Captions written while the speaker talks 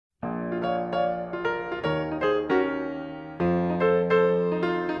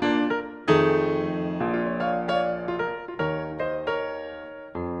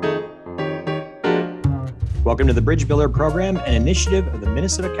Welcome to the Bridge Builder Program, an initiative of the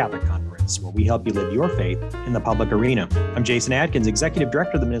Minnesota Catholic Conference, where we help you live your faith in the public arena. I'm Jason Atkins, Executive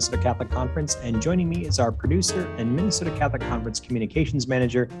Director of the Minnesota Catholic Conference, and joining me is our producer and Minnesota Catholic Conference Communications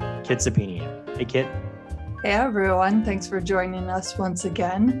Manager, Kit Sapinian. Hey, Kit. Hey, everyone. Thanks for joining us once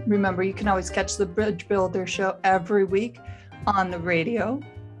again. Remember, you can always catch the Bridge Builder Show every week on the radio,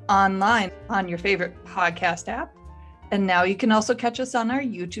 online, on your favorite podcast app. And now you can also catch us on our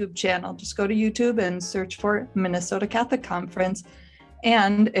YouTube channel. Just go to YouTube and search for Minnesota Catholic Conference.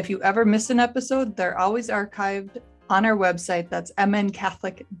 And if you ever miss an episode, they're always archived on our website. That's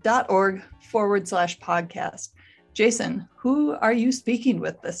mncatholic.org/podcast. Jason, who are you speaking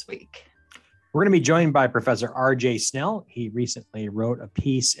with this week? We're going to be joined by Professor R.J. Snell. He recently wrote a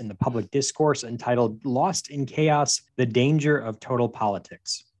piece in the Public Discourse entitled Lost in Chaos, The Danger of Total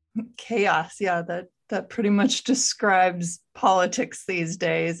Politics. Chaos, yeah, that pretty much describes politics these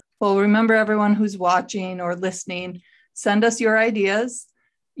days. Well, remember, everyone who's watching or listening, send us your ideas.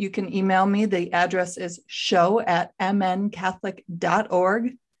 You can email me. The address is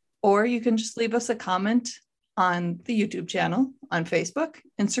show@mncatholic.org, or you can just leave us a comment on the YouTube channel, on Facebook,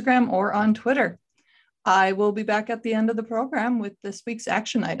 Instagram, or on Twitter. I will be back at the end of the program with this week's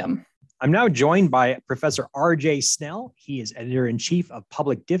action item. I'm now joined by Professor R.J. Snell. He is Editor-in-Chief of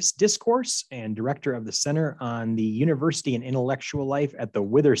Public Discourse and Director of the Center on the University and Intellectual Life at the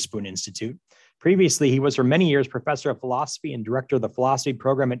Witherspoon Institute. Previously, he was for many years Professor of Philosophy and Director of the Philosophy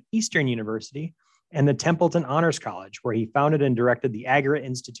Program at Eastern University and the Templeton Honors College, where he founded and directed the Agora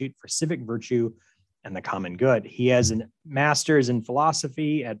Institute for Civic Virtue and the Common Good. He has a master's in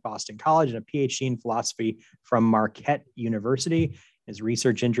philosophy at Boston College and a PhD in philosophy from Marquette University. His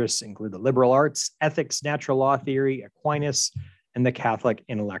research interests include the liberal arts, ethics, natural law theory, Aquinas, and the Catholic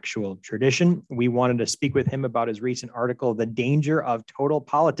intellectual tradition. We wanted to speak with him about his recent article, The Danger of Total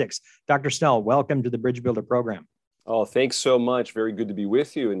Politics. Dr. Snell, welcome to the Bridge Builder Program. Oh, thanks so much. Very good to be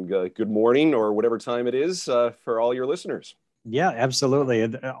with you, and good morning or whatever time it is for all your listeners. Yeah,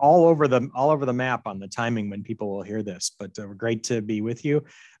 absolutely. All over the map on the timing when people will hear this, but great to be with you.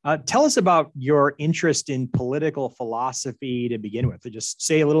 Tell us about your interest in political philosophy to begin with. Just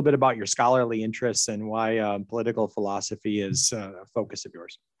say a little bit about your scholarly interests and why political philosophy is a focus of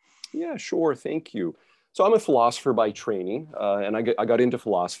yours. Yeah, sure. Thank you. So I'm a philosopher by training, and I got into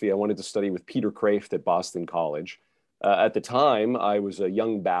philosophy. I wanted to study with Peter Kreeft at Boston College. At the time, I was a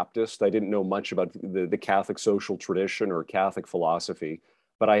young Baptist. I didn't know much about the Catholic social tradition or Catholic philosophy,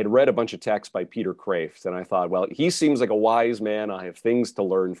 but I had read a bunch of texts by Peter Kreeft, and I thought, well, he seems like a wise man. I have things to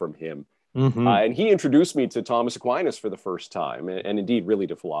learn from him. Mm-hmm. And he introduced me to Thomas Aquinas for the first time, and indeed really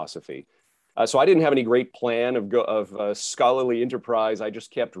to philosophy. So I didn't have any great plan of scholarly enterprise. I just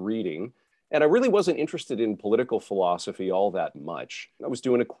kept reading, and I really wasn't interested in political philosophy all that much. I was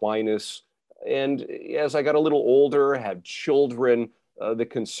doing Aquinas. And as I got a little older, had children, the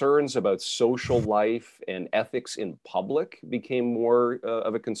concerns about social life and ethics in public became more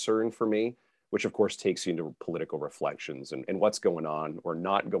of a concern for me, which of course takes you into political reflections and what's going on or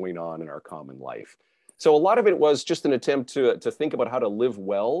not going on in our common life. So a lot of it was just an attempt to think about how to live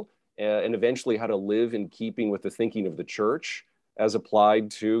well and eventually how to live in keeping with the thinking of the church as applied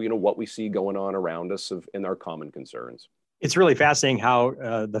to, what we see going on around us and our common concerns. It's really fascinating how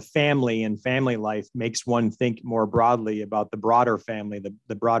the family and family life makes one think more broadly about the broader family,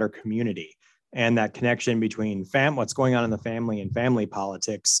 the broader community, and that connection between what's going on in the family and family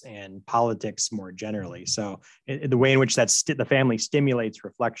politics and politics more generally. So the way in which the family stimulates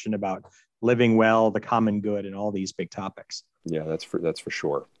reflection about living well, the common good, and all these big topics. Yeah, that's for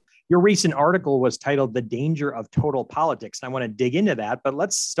sure. Your recent article was titled The Danger of Total Politics. And I want to dig into that, but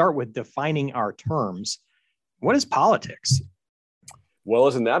let's start with defining our terms. What is politics? Well,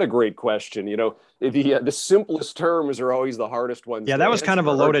 isn't that a great question? The simplest terms are always the hardest ones. Yeah, that was kind of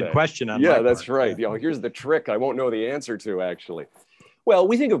a loaded question. Yeah, that's right. Here's the trick I won't know the answer to, actually. Well,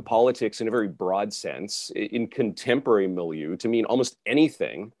 we think of politics in a very broad sense in contemporary milieu to mean almost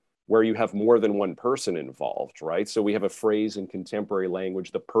anything where you have more than one person involved, right? So we have a phrase in contemporary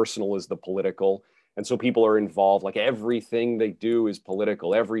language, the personal is the political. And so people are involved, like everything they do is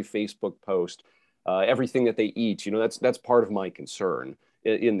political, every Facebook post. Everything that they eat, that's part of my concern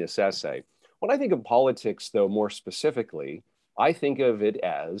in this essay. When I think of politics, though, more specifically, I think of it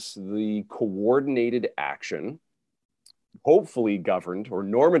as the coordinated action, hopefully governed or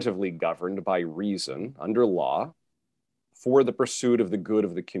normatively governed by reason under law for the pursuit of the good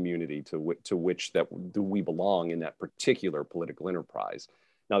of the community to which do we belong in that particular political enterprise.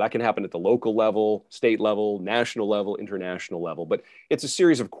 Now, that can happen at the local level, state level, national level, international level, but it's a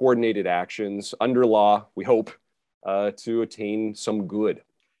series of coordinated actions under law, we hope, to attain some good.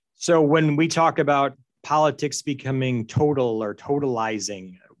 So when we talk about politics becoming total or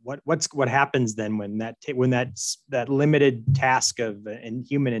totalizing? What happens then when that limited task of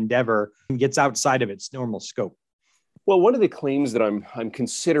human endeavor gets outside of its normal scope? Well, one of the claims that I'm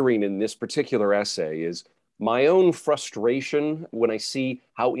considering in this particular essay is my own frustration when I see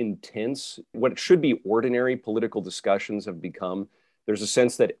how intense what should be ordinary political discussions have become. There's a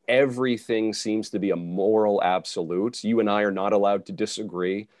sense that everything seems to be a moral absolute. You and I are not allowed to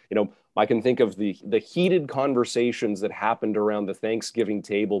disagree. I can think of the heated conversations that happened around the Thanksgiving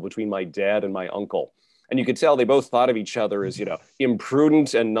table between my dad and my uncle. And you could tell they both thought of each other as,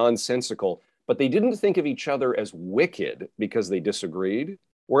 imprudent and nonsensical, but they didn't think of each other as wicked because they disagreed.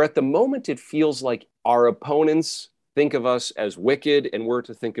 Where at the moment, it feels like our opponents think of us as wicked and we're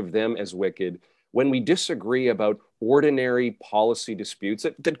to think of them as wicked when we disagree about ordinary policy disputes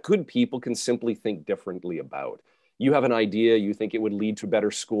that good people can simply think differently about. You have an idea, you think it would lead to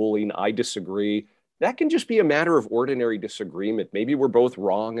better schooling, I disagree. That can just be a matter of ordinary disagreement. Maybe we're both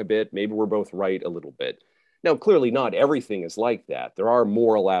wrong a bit, maybe we're both right a little bit. Now, clearly not everything is like that. There are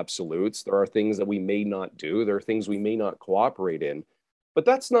moral absolutes, there are things that we may not do, there are things we may not cooperate in, but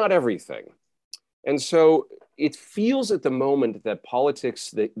that's not everything. And so it feels at the moment that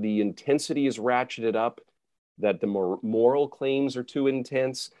politics, the intensity is ratcheted up, that the moral claims are too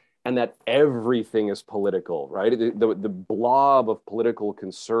intense, and that everything is political, right? The blob of political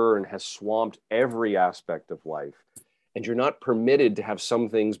concern has swamped every aspect of life. And you're not permitted to have some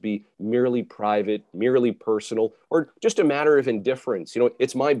things be merely private, merely personal, or just a matter of indifference.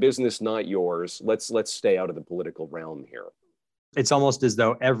 It's my business, not yours. Let's stay out of the political realm here. It's almost as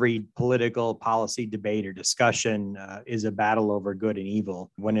though every political policy debate or discussion is a battle over good and evil,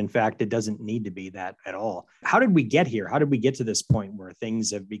 when in fact it doesn't need to be that at all. How did we get here? How did we get to this point where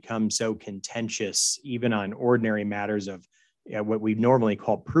things have become so contentious, even on ordinary matters of what we normally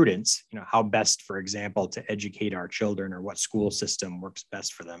call prudence? How best, for example, to educate our children, or what school system works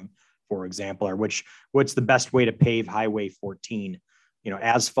best for them, for example, or what's the best way to pave Highway 14,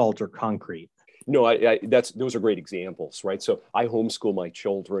 asphalt or concrete? No, those are great examples, right? So I homeschool my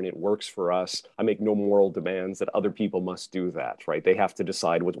children. It works for us. I make no moral demands that other people must do that, right? They have to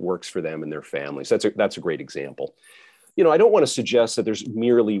decide what works for them and their families. That's a great example. I don't want to suggest that there's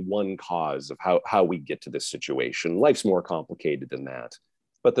merely one cause of how we get to this situation. Life's more complicated than that.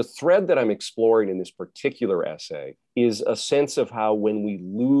 But the thread that I'm exploring in this particular essay is a sense of how when we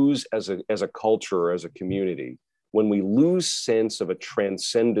lose as a culture, or as a community, when we lose sense of a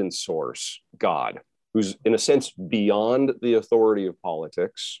transcendent source, God, who's in a sense beyond the authority of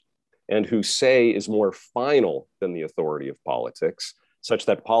politics, and who say is more final than the authority of politics, such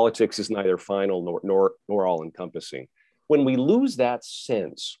that politics is neither final nor all-encompassing. When we lose that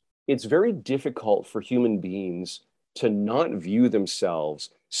sense, it's very difficult for human beings to not view themselves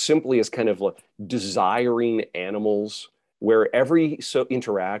simply as kind of like desiring animals, where every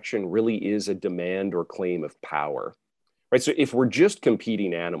interaction really is a demand or claim of power, right? So if we're just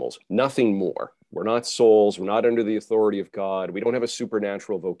competing animals, nothing more, we're not souls, we're not under the authority of God, we don't have a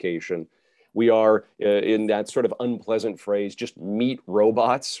supernatural vocation, we are, in that sort of unpleasant phrase, just meat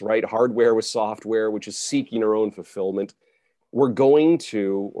robots, right? Hardware with software, which is seeking our own fulfillment. We're going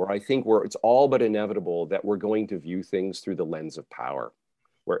to, or I think it's all but inevitable that we're going to view things through the lens of power,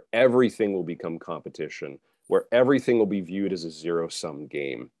 where everything will become competition, where everything will be viewed as a zero-sum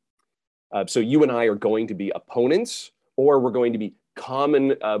game. So you and I are going to be opponents, or we're going to be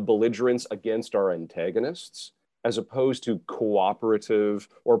common belligerents against our antagonists, as opposed to cooperative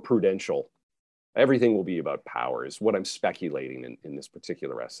or prudential. Everything will be about power, is what I'm speculating in this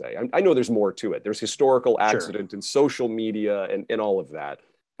particular essay. I know there's more to it. There's historical accident and social media and all of that,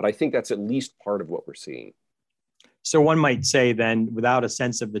 but I think that's at least part of what we're seeing. So one might say then, without a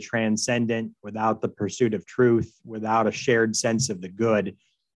sense of the transcendent, without the pursuit of truth, without a shared sense of the good,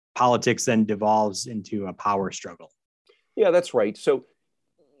 politics then devolves into a power struggle. Yeah, that's right. So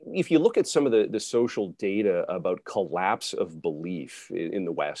if you look at some of the social data about collapse of belief in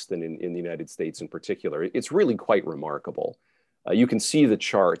the West and in the United States in particular, it's really quite remarkable. You can see the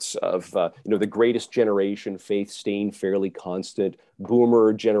charts of the greatest generation, faith staying fairly constant,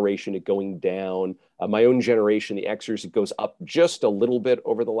 boomer generation, it going down. My own generation, the Xers, it goes up just a little bit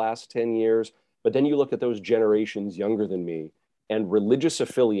over the last 10 years. But then you look at those generations younger than me, and religious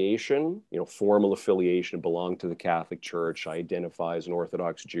affiliation, formal affiliation, belong to the Catholic Church, I identify as an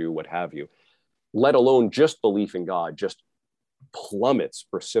Orthodox Jew, what have you, let alone just belief in God, just plummets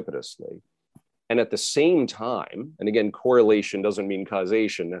precipitously. And at the same time, and again, correlation doesn't mean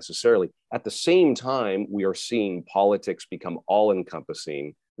causation necessarily, at the same time, we are seeing politics become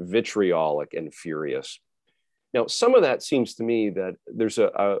all-encompassing, vitriolic, and furious. Now, some of that seems to me that there's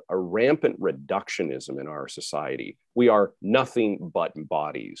a rampant reductionism in our society. We are nothing but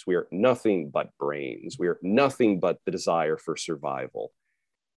bodies. We are nothing but brains. We are nothing but the desire for survival.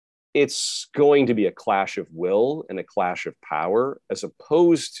 It's going to be a clash of will and a clash of power, as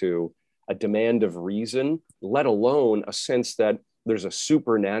opposed to a demand of reason, let alone a sense that there's a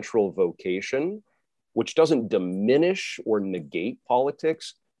supernatural vocation, which doesn't diminish or negate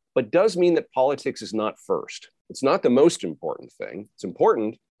politics, but does mean that politics is not first. It's not the most important thing. It's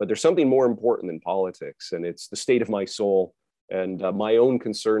important, but there's something more important than politics, and it's the state of my soul and my own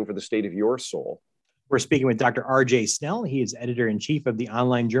concern for the state of your soul. We're speaking with Dr. R.J. Snell. He is editor-in-chief of the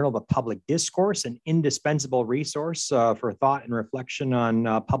online journal, The Public Discourse, an indispensable resource for thought and reflection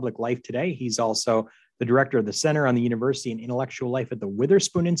on public life today. He's also the director of the Center on the University and Intellectual Life at the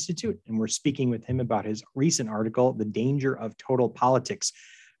Witherspoon Institute, and we're speaking with him about his recent article, The Danger of Total Politics.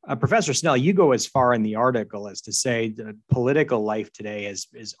 Professor Snell, you go as far in the article as to say the political life today is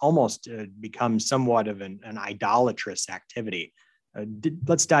almost become somewhat of an idolatrous activity.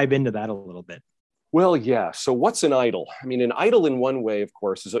 Let's dive into that a little bit. Well, yeah. So what's an idol? I mean, an idol in one way, of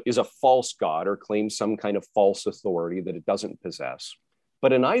course, is a false god or claims some kind of false authority that it doesn't possess.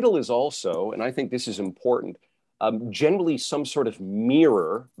 But an idol is also, and I think this is important, generally some sort of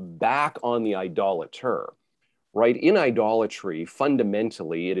mirror back on the idolater, right? In idolatry,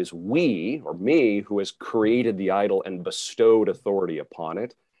 fundamentally, it is we or me who has created the idol and bestowed authority upon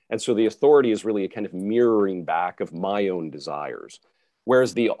it. And so the authority is really a kind of mirroring back of my own desires.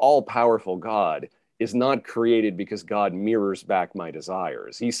 Whereas the all-powerful God is not created because God mirrors back my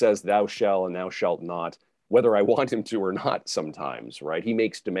desires. He says, thou shalt and thou shalt not, whether I want him to or not sometimes, right? He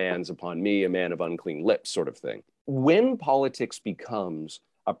makes demands upon me, a man of unclean lips sort of thing. When politics becomes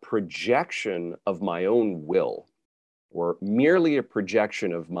a projection of my own will or merely a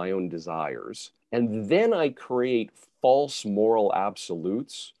projection of my own desires, and then I create false moral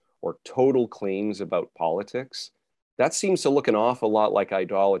absolutes or total claims about politics, that seems to look an awful lot like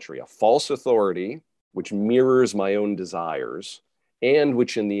idolatry, a false authority which mirrors my own desires and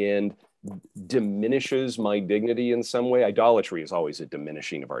which in the end diminishes my dignity in some way. Idolatry is always a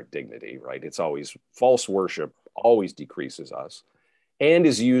diminishing of our dignity, right? It's always false worship, always decreases us and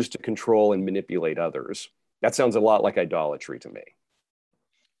is used to control and manipulate others. That sounds a lot like idolatry to me.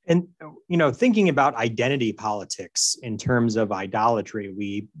 And, you know, thinking about identity politics in terms of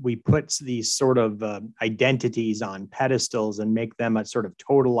idolatry, we put these sort of identities on pedestals and make them a sort of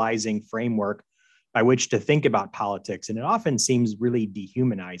totalizing framework by which to think about politics. And it often seems really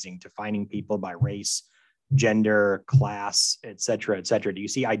dehumanizing, defining people by race, gender, class, et cetera, et cetera. Do you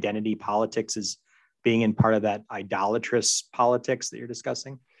see identity politics as being in part of that idolatrous politics that you're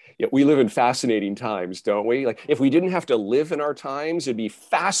discussing? Yeah, we live in fascinating times, don't we? Like if we didn't have to live in our times, it'd be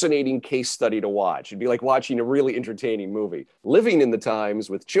fascinating case study to watch. It'd be like watching a really entertaining movie. Living in the times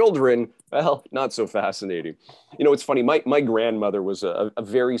with children, well, not so fascinating. You know, it's funny. My grandmother was a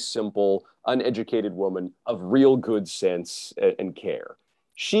very simple, uneducated woman of real good sense and care.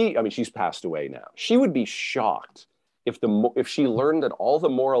 She's passed away now. She would be shocked if she learned that all the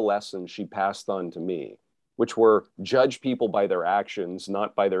moral lessons she passed on to me, which were judge people by their actions,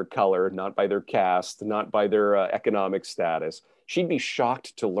 not by their color, not by their caste, not by their economic status. She'd be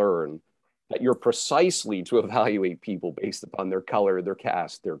shocked to learn that you're precisely to evaluate people based upon their color, their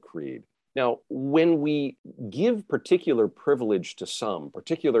caste, their creed. Now, when we give particular privilege to some,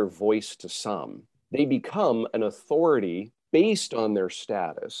 particular voice to some, they become an authority based on their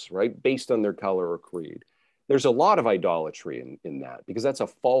status, right? Based on their color or creed. There's a lot of idolatry in that because that's a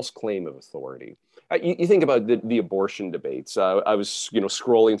false claim of authority. You think about the abortion debates. I was,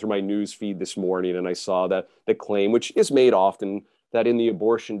 scrolling through my news feed this morning, and I saw that the claim, which is made often, that in the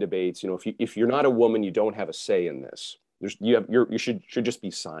abortion debates, if you're not a woman, you don't have a say in this. You should just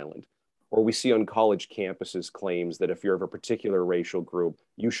be silent. Or we see on college campuses claims that if you're of a particular racial group,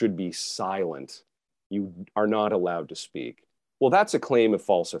 you should be silent. You are not allowed to speak. Well, that's a claim of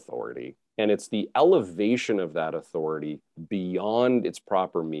false authority. And it's the elevation of that authority beyond its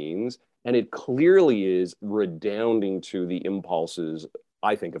proper means. And it clearly is redounding to the impulses,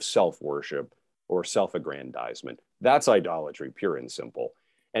 I think, of self-worship or self-aggrandizement. That's idolatry, pure and simple.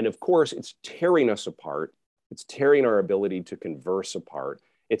 And of course, it's tearing us apart. It's tearing our ability to converse apart.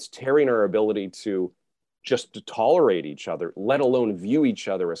 It's tearing our ability to tolerate each other, let alone view each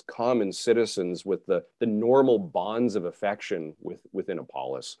other as common citizens with the normal bonds of affection within a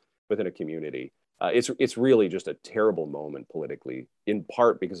polis, within a community. It's really just a terrible moment politically, in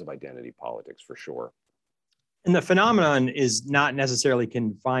part because of identity politics, for sure. And the phenomenon is not necessarily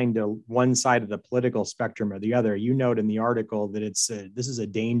confined to one side of the political spectrum or the other. You note in the article that this is a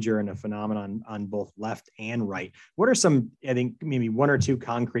danger and a phenomenon on both left and right. What are some, I think, maybe one or two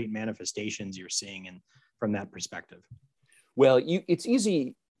concrete manifestations you're seeing from that perspective? Well, it's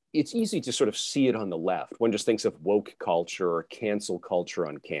easy to sort of see it on the left. One just thinks of woke culture or cancel culture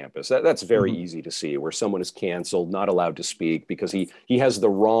on campus. That's very easy to see, where someone is canceled, not allowed to speak because he has the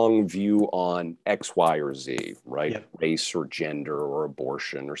wrong view on X, Y, or Z, right? Yep. Race or gender or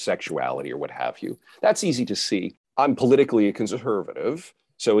abortion or sexuality or what have you. That's easy to see. I'm politically a conservative,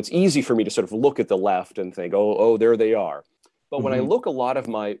 so it's easy for me to sort of look at the left and think, oh, there they are. But when I look a lot of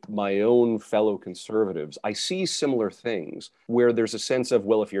my own fellow conservatives, I see similar things where there's a sense of,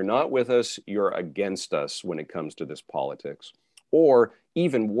 well, if you're not with us, you're against us when it comes to this politics. Or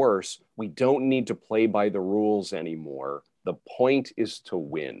even worse, we don't need to play by the rules anymore. The point is to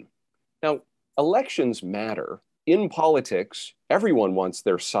win. Now, elections matter. In politics, everyone wants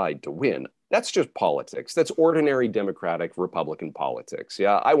their side to win. That's just politics. That's ordinary Democratic Republican politics.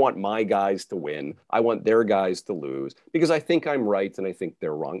 Yeah, I want my guys to win. I want their guys to lose because I think I'm right and I think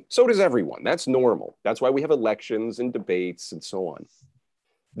they're wrong. So does everyone. That's normal. That's why we have elections and debates and so on.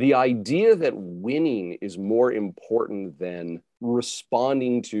 The idea that winning is more important than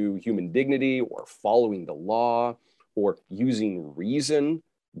responding to human dignity or following the law or using reason,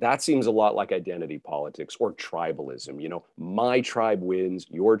 that seems a lot like identity politics or tribalism. You know, my tribe wins,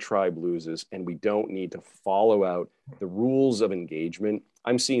 your tribe loses, and we don't need to follow out the rules of engagement.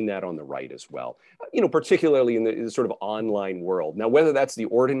 I'm seeing that on the right as well, you know, particularly in the sort of online world. Now, whether that's the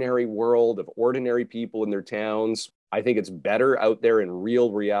ordinary world of ordinary people in their towns, I think it's better out there in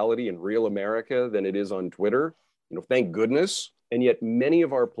real reality in real America than it is on Twitter. You know, thank goodness. And yet many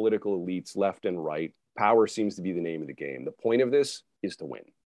of our political elites, left and right, power seems to be the name of the game. The point of this is to win.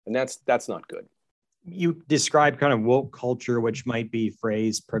 And that's not good. You describe kind of woke culture, which might be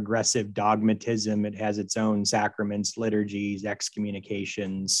phrased progressive dogmatism. It has its own sacraments, liturgies,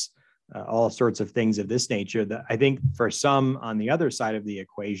 excommunications, all sorts of things of this nature. That I think for some on the other side of the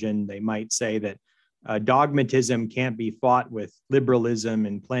equation, they might say that dogmatism can't be fought with liberalism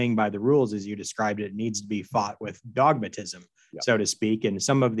and playing by the rules, as you described it. It needs to be fought with dogmatism, so to speak. And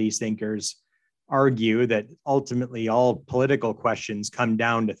some of these thinkers argue that ultimately all political questions come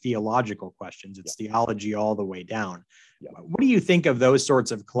down to theological questions. It's theology all the way down. What do you think of those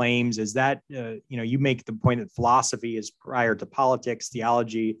sorts of claims? Is that, you make the point that philosophy is prior to politics,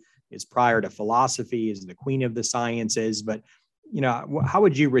 theology is prior to philosophy, is the queen of the sciences. But, how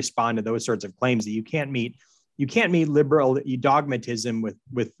would you respond to those sorts of claims that you can't meet liberal dogmatism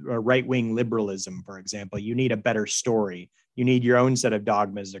with right-wing liberalism, for example? You need a better story. You need your own set of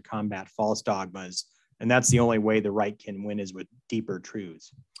dogmas to combat false dogmas. And that's the only way the right can win, is with deeper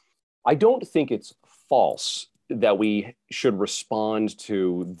truths. I don't think it's false that we should respond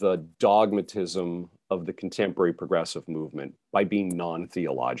to the dogmatism of the contemporary progressive movement by being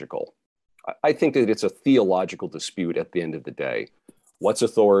non-theological. I think that it's a theological dispute at the end of the day. What's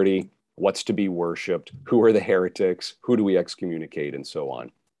authority? What's to be worshipped? Who are the heretics? Who do we excommunicate? And so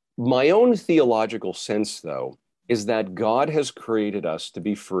on. My own theological sense, though, is that God has created us to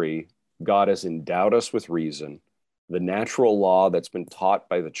be free. God has endowed us with reason. The natural law that's been taught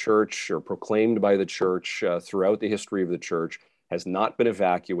by the church or proclaimed by the church throughout the history of the church has not been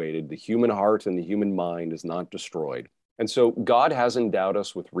evacuated. The human heart and the human mind is not destroyed. And so God has endowed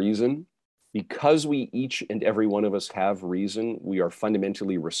us with reason. Because we each and every one of us have reason, we are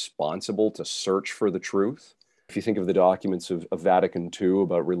fundamentally responsible to search for the truth. If you think of the documents of Vatican II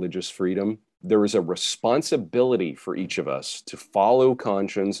about religious freedom, there is a responsibility for each of us to follow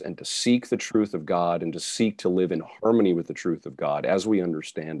conscience and to seek the truth of God and to seek to live in harmony with the truth of God as we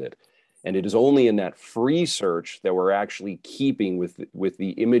understand it. And it is only in that free search that we're actually keeping with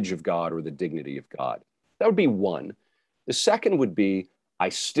the image of God or the dignity of God. That would be one. The second would be, I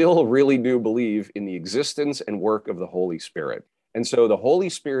still really do believe in the existence and work of the Holy Spirit. And so the Holy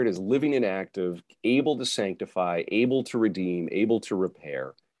Spirit is living and active, able to sanctify, able to redeem, able to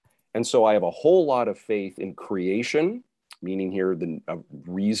repair. And so I have a whole lot of faith in creation, meaning here the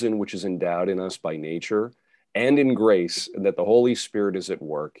reason which is endowed in us by nature, and in grace, that the Holy Spirit is at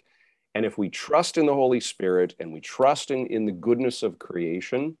work. And if we trust in the Holy Spirit and we trust in the goodness of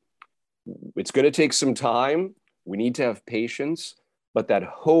creation, it's going to take some time. We need to have patience. But that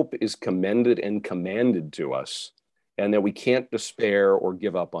hope is commended and commanded to us, and that we can't despair or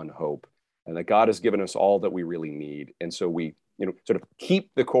give up on hope, and that God has given us all that we really need. And so we, sort of keep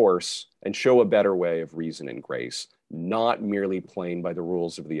the course and show a better way of reason and grace, not merely playing by the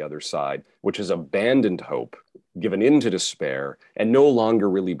rules of the other side, which has abandoned hope, given in to despair, and no longer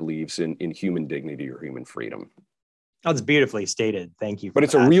really believes in human dignity or human freedom. That's beautifully stated. Thank you. But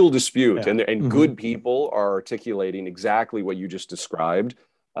it's a real dispute, Yeah. and good people are articulating exactly what you just described.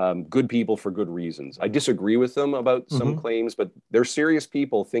 Good people for good reasons. I disagree with them about some claims, but they're serious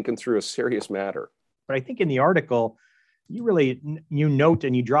people thinking through a serious matter. But I think in the article, you note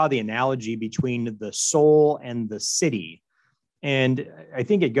and you draw the analogy between the soul and the city. And I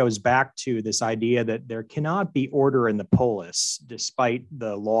think it goes back to this idea that there cannot be order in the polis, despite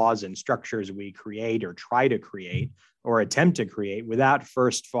the laws and structures we create or try to create or attempt to create, without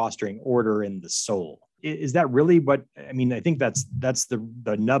first fostering order in the soul. Is that really what, I mean, I think that's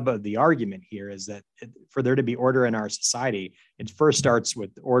the nub of the argument here, is that for there to be order in our society, it first starts with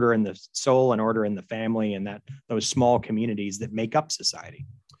order in the soul and order in the family and those small communities that make up society.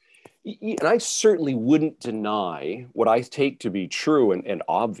 And I certainly wouldn't deny what I take to be true and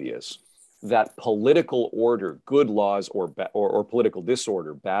obvious, that political order, good laws or political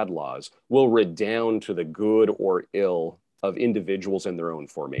disorder, bad laws, will redound to the good or ill of individuals and their own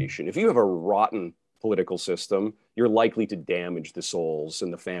formation. If you have a rotten political system, you're likely to damage the souls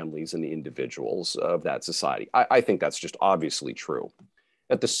and the families and the individuals of that society. I think that's just obviously true.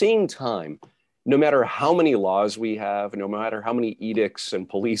 At the same time, no matter how many laws we have, no matter how many edicts and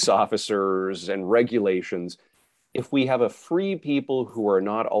police officers and regulations, if we have a free people who are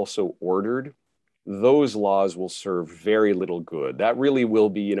not also ordered, those laws will serve very little good. That really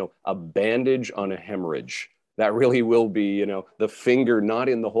will be, a bandage on a hemorrhage. That really will be, the finger not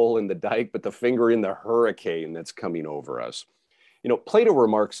in the hole in the dike, but the finger in the hurricane that's coming over us. Plato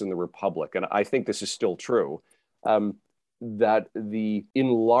remarks in the Republic, and I think this is still true, that the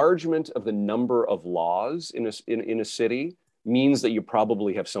enlargement of the number of laws in a city means that you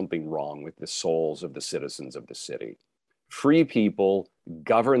probably have something wrong with the souls of the citizens of the city. Free people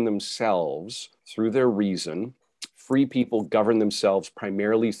govern themselves through their reason. Free people govern themselves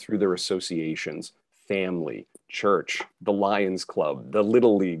primarily through their associations, family, church, the Lions Club, the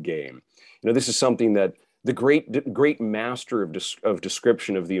Little League game. This is something that the great master of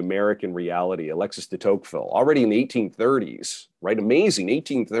description of the American reality, Alexis de Tocqueville, already in the 1830s, right? Amazing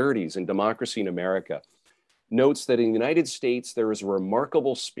 1830s in Democracy in America, notes that in the United States, there is a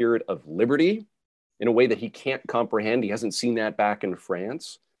remarkable spirit of liberty in a way that he can't comprehend. He hasn't seen that back in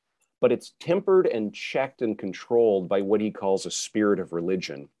France, but it's tempered and checked and controlled by what he calls a spirit of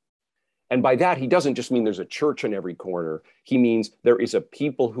religion. And by that, he doesn't just mean there's a church in every corner. He means there is a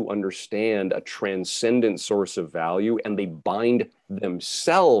people who understand a transcendent source of value, and they bind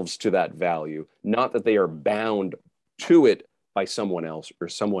themselves to that value, not that they are bound to it by someone else or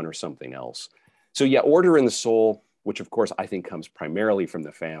something else. So yeah, order in the soul, which of course I think comes primarily from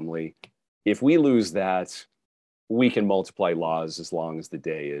the family. If we lose that, we can multiply laws as long as the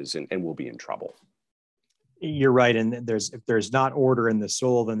day is, and we'll be in trouble. You're right. And if there's not order in the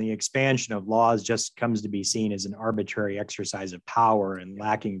soul, then the expansion of laws just comes to be seen as an arbitrary exercise of power and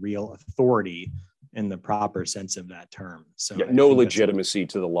lacking real authority in the proper sense of that term. So yeah, no legitimacy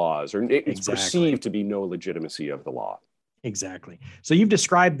to the laws, or it's exactly. Perceived to be no legitimacy of the law. Exactly. So you've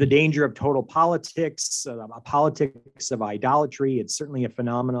described the danger of total politics, politics of idolatry. It's certainly a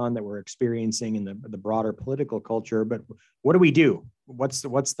phenomenon that we're experiencing in the broader political culture. But what do we do? What's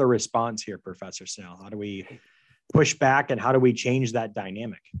the response here, Professor Snell? How do we push back, and how do we change that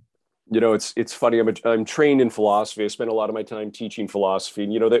dynamic? It's funny. I'm trained in philosophy. I spent a lot of my time teaching philosophy.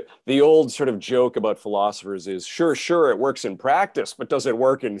 And the old sort of joke about philosophers is, sure, it works in practice, but does it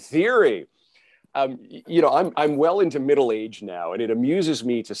work in theory? I'm well into middle age now, and it amuses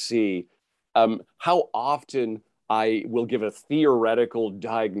me to see how often I will give a theoretical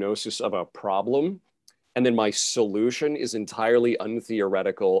diagnosis of a problem, and then my solution is entirely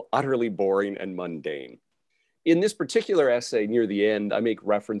untheoretical, utterly boring, and mundane. In this particular essay, near the end, I make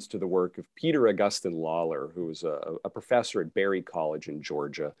reference to the work of Peter Augustine Lawler, who was a professor at Berry College in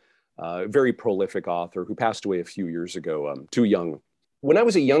Georgia, a very prolific author who passed away a few years ago, too young. When I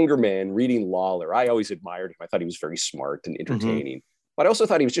was a younger man reading Lawler, I always admired him. I thought he was very smart and entertaining. But I also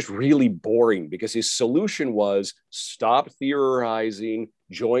thought he was just really boring, because his solution was stop theorizing,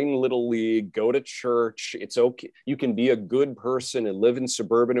 join Little League, go to church. It's okay. You can be a good person and live in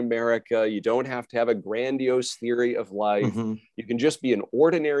suburban America. You don't have to have a grandiose theory of life. You can just be an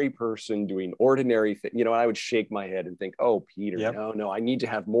ordinary person doing ordinary things. I would shake my head and think, oh, Peter, no, I need to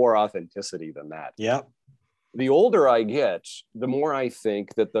have more authenticity than that. Yeah. The older I get, the more I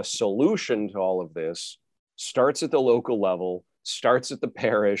think that the solution to all of this starts at the local level, starts at the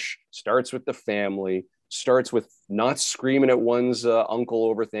parish, starts with the family, starts with not screaming at one's uncle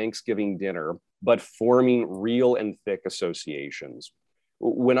over Thanksgiving dinner, but forming real and thick associations.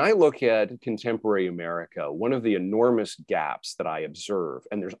 When I look at contemporary America, one of the enormous gaps that I observe,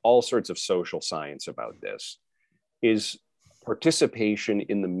 and there's all sorts of social science about this, is participation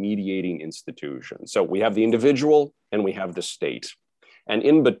in the mediating institution. So we have the individual and we have the state. And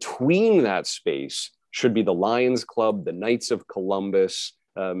in between that space should be the Lions Club, the Knights of Columbus,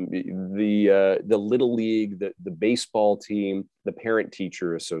 the Little League, the baseball team, the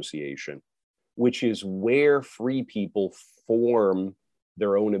Parent-Teacher Association, which is where free people form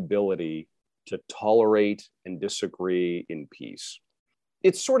their own ability to tolerate and disagree in peace.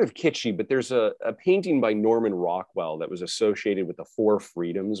 It's sort of kitschy, but there's a painting by Norman Rockwell that was associated with the four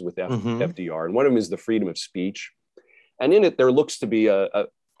freedoms with FDR. And one of them is the freedom of speech. And in it, there looks to be a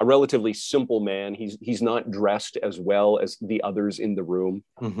relatively simple man. He's not dressed as well as the others in the room.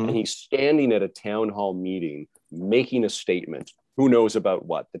 And he's standing at a town hall meeting, making a statement. Who knows about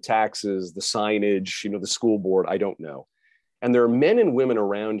what? The taxes, the signage, the school board, I don't know. And there are men and women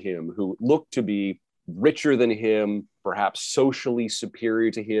around him who look to be richer than him, perhaps socially superior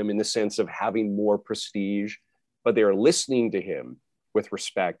to him in the sense of having more prestige, but they are listening to him with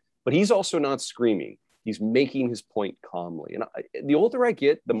respect. But he's also not screaming. He's making his point calmly. And the older I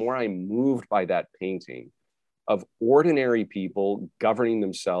get, the more I'm moved by that painting of ordinary people governing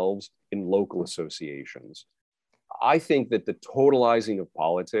themselves in local associations. I think that the totalizing of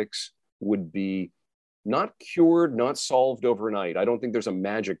politics would be not cured, not solved overnight. I don't think there's a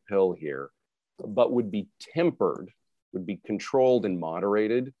magic pill here, but would be tempered, would be controlled and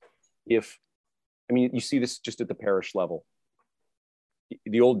moderated if, you see this just at the parish level.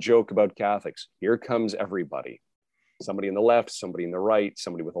 The old joke about Catholics, here comes everybody. Somebody on the left, somebody on the right,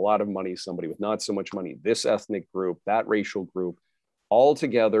 somebody with a lot of money, somebody with not so much money, this ethnic group, that racial group, all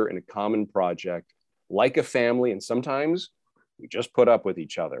together in a common project, like a family. And sometimes we just put up with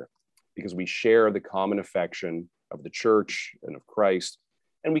each other because we share the common affection of the church and of Christ.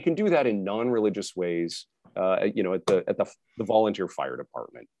 And we can do that in non-religious ways, at the volunteer fire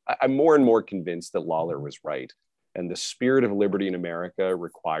department. I'm more and more convinced that Lawler was right. And the spirit of liberty in America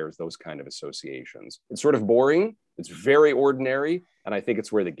requires those kind of associations. It's sort of boring. It's very ordinary. And I think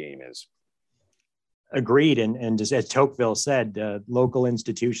it's where the game is. Agreed. And just as Tocqueville said, local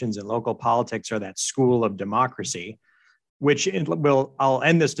institutions and local politics are that school of democracy, which I'll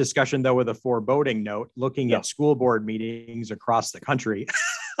end this discussion, though, with a foreboding note, looking at school board meetings across the country.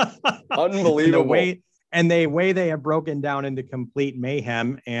 Unbelievable. The way they have broken down into complete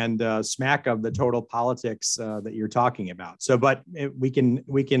mayhem and smack of the total politics that you're talking about. So, but we can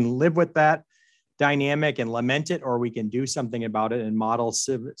live with that dynamic and lament it, or we can do something about it and model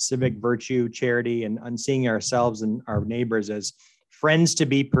civic virtue, charity, and seeing ourselves and our neighbors as friends to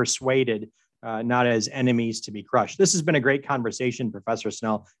be persuaded, not as enemies to be crushed. This has been a great conversation, Professor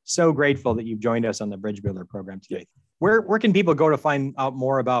Snell. So grateful that you've joined us on the Bridge Builder program today. Where can people go to find out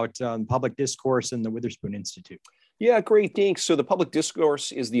more about public discourse and the Witherspoon Institute? Yeah, great, thanks. So the Public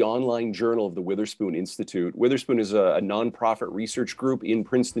Discourse is the online journal of the Witherspoon Institute. Witherspoon is a nonprofit research group in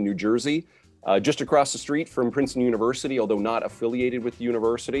Princeton, New Jersey, just across the street from Princeton University, although not affiliated with the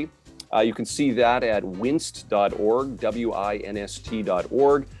university. You can see that at winst.org,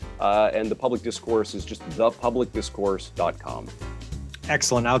 winst.org, and the Public Discourse is just thepublicdiscourse.com.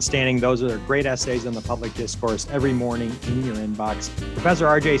 Excellent, outstanding. Those are great essays on the public discourse every morning in your inbox. Professor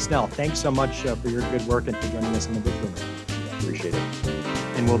R.J. Snell, thanks so much for your good work and for joining us in the Bridge Builder. Appreciate it.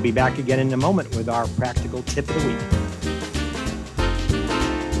 And we'll be back again in a moment with our practical tip of the week.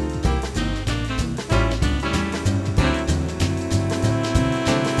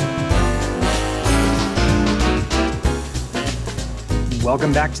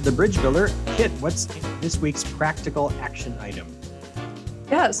 Welcome back to the Bridge Builder. Kit, what's this week's practical action item?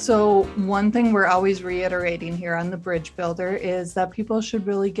 Yeah, so one thing we're always reiterating here on the Bridge Builder is that people should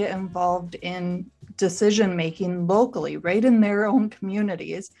really get involved in decision making locally, right in their own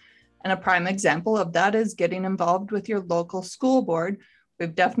communities. And a prime example of that is getting involved with your local school board.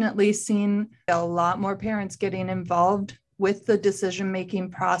 We've definitely seen a lot more parents getting involved with the decision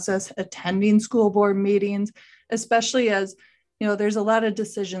making process, attending school board meetings, especially as there's a lot of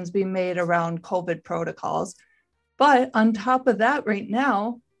decisions being made around COVID protocols. But on top of that, right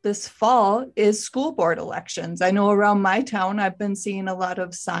now, this fall is school board elections. I know around my town, I've been seeing a lot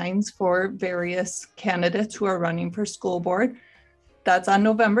of signs for various candidates who are running for school board. That's on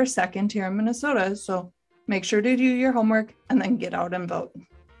November 2nd here in Minnesota. So make sure to do your homework and then get out and vote.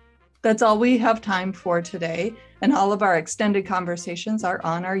 That's all we have time for today. And all of our extended conversations are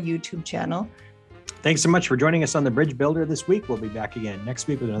on our YouTube channel. Thanks so much for joining us on The Bridge Builder this week. We'll be back again next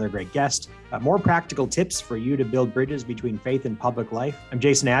week with another great guest. More practical tips for you to build bridges between faith and public life. I'm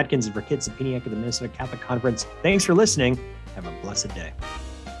Jason Adkins for Kit Sapiniak of the Minnesota Catholic Conference. Thanks for listening. Have a blessed day.